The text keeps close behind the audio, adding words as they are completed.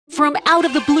from out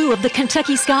of the blue of the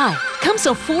Kentucky sky comes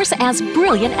a force as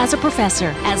brilliant as a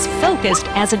professor, as focused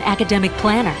as an academic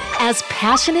planner, as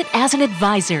passionate as an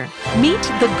advisor. Meet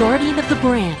the guardian of the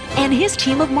brand and his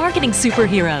team of marketing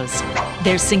superheroes.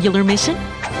 Their singular mission?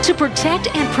 To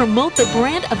protect and promote the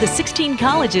brand of the 16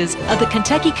 colleges of the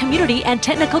Kentucky Community and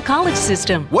Technical College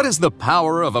System. What is the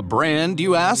power of a brand,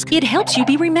 you ask? It helps you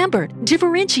be remembered,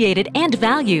 differentiated, and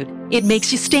valued. It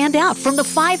makes you stand out from the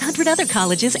 500 other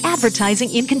colleges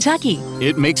advertising in Kentucky.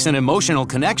 It makes an emotional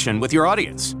connection with your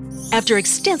audience. After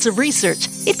extensive research,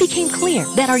 it became clear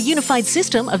that our unified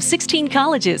system of 16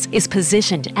 colleges is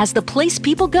positioned as the place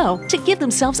people go to give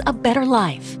themselves a better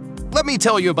life. Let me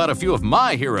tell you about a few of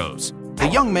my heroes. The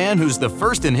young man who's the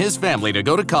first in his family to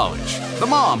go to college. The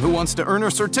mom who wants to earn her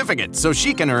certificate so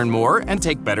she can earn more and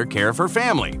take better care of her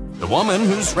family. The woman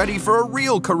who's ready for a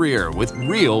real career with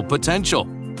real potential.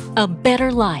 A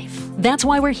better life. That's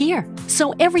why we're here.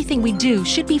 So everything we do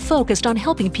should be focused on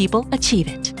helping people achieve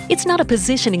it. It's not a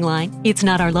positioning line. It's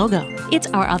not our logo. It's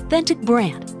our authentic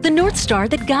brand, the North Star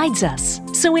that guides us.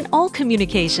 So in all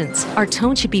communications, our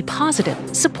tone should be positive,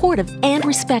 supportive, and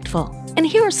respectful. And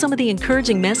here are some of the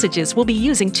encouraging messages we'll be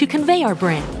using to convey our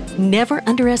brand. Never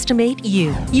underestimate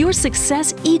you. Your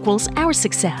success equals our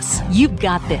success. You've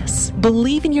got this.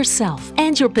 Believe in yourself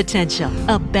and your potential.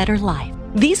 A better life.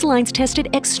 These lines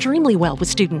tested extremely well with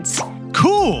students.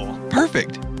 Cool!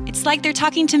 Perfect! It's like they're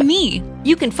talking to me.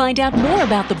 You can find out more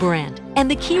about the brand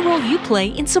and the key role you play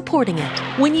in supporting it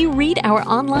when you read our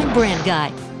online brand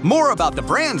guide. More about the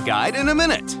brand guide in a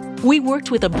minute. We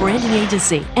worked with a branding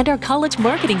agency and our college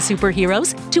marketing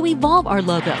superheroes to evolve our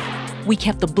logo. We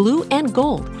kept the blue and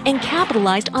gold and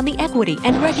capitalized on the equity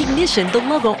and recognition the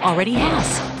logo already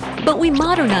has. But we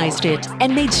modernized it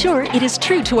and made sure it is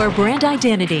true to our brand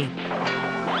identity.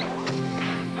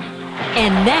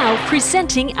 And now,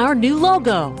 presenting our new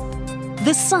logo.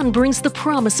 The sun brings the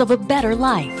promise of a better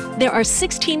life. There are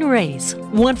 16 rays,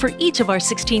 one for each of our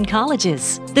 16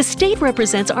 colleges. The state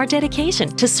represents our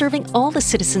dedication to serving all the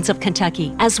citizens of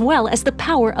Kentucky, as well as the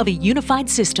power of a unified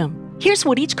system. Here's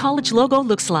what each college logo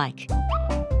looks like.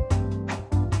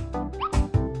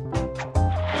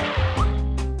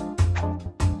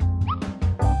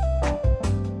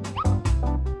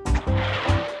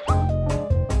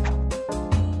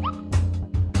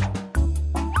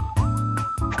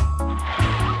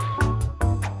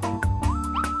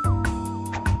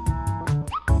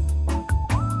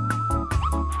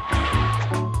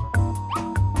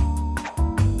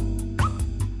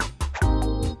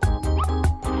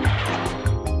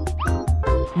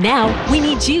 Now, we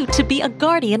need you to be a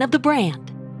guardian of the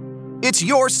brand. It's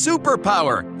your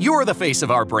superpower. You're the face of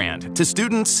our brand to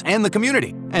students and the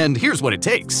community. And here's what it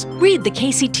takes. Read the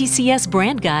KCTCS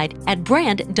brand guide at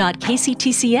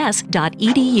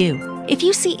brand.kctcs.edu. If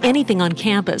you see anything on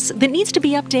campus that needs to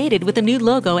be updated with a new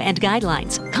logo and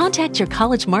guidelines, contact your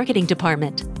college marketing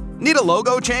department. Need a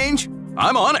logo change?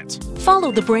 I'm on it.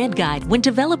 Follow the brand guide when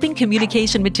developing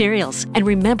communication materials, and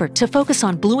remember to focus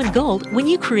on blue and gold when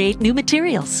you create new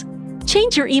materials.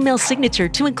 Change your email signature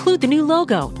to include the new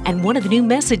logo and one of the new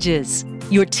messages.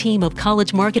 Your team of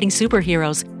college marketing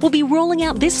superheroes will be rolling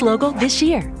out this logo this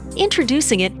year,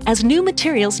 introducing it as new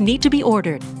materials need to be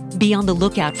ordered. Be on the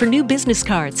lookout for new business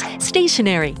cards,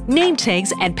 stationery, name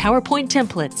tags, and PowerPoint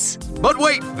templates. But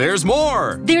wait, there's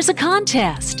more! There's a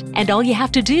contest, and all you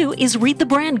have to do is read the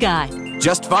brand guide.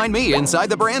 Just find me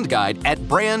inside the brand guide at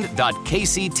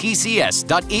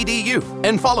brand.kctcs.edu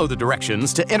and follow the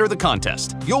directions to enter the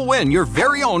contest. You'll win your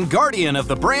very own Guardian of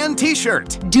the Brand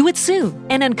t-shirt. Do it soon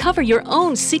and uncover your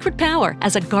own secret power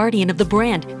as a guardian of the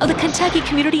brand of the Kentucky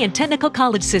Community and Technical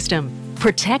College System.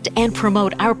 Protect and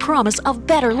promote our promise of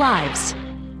better lives.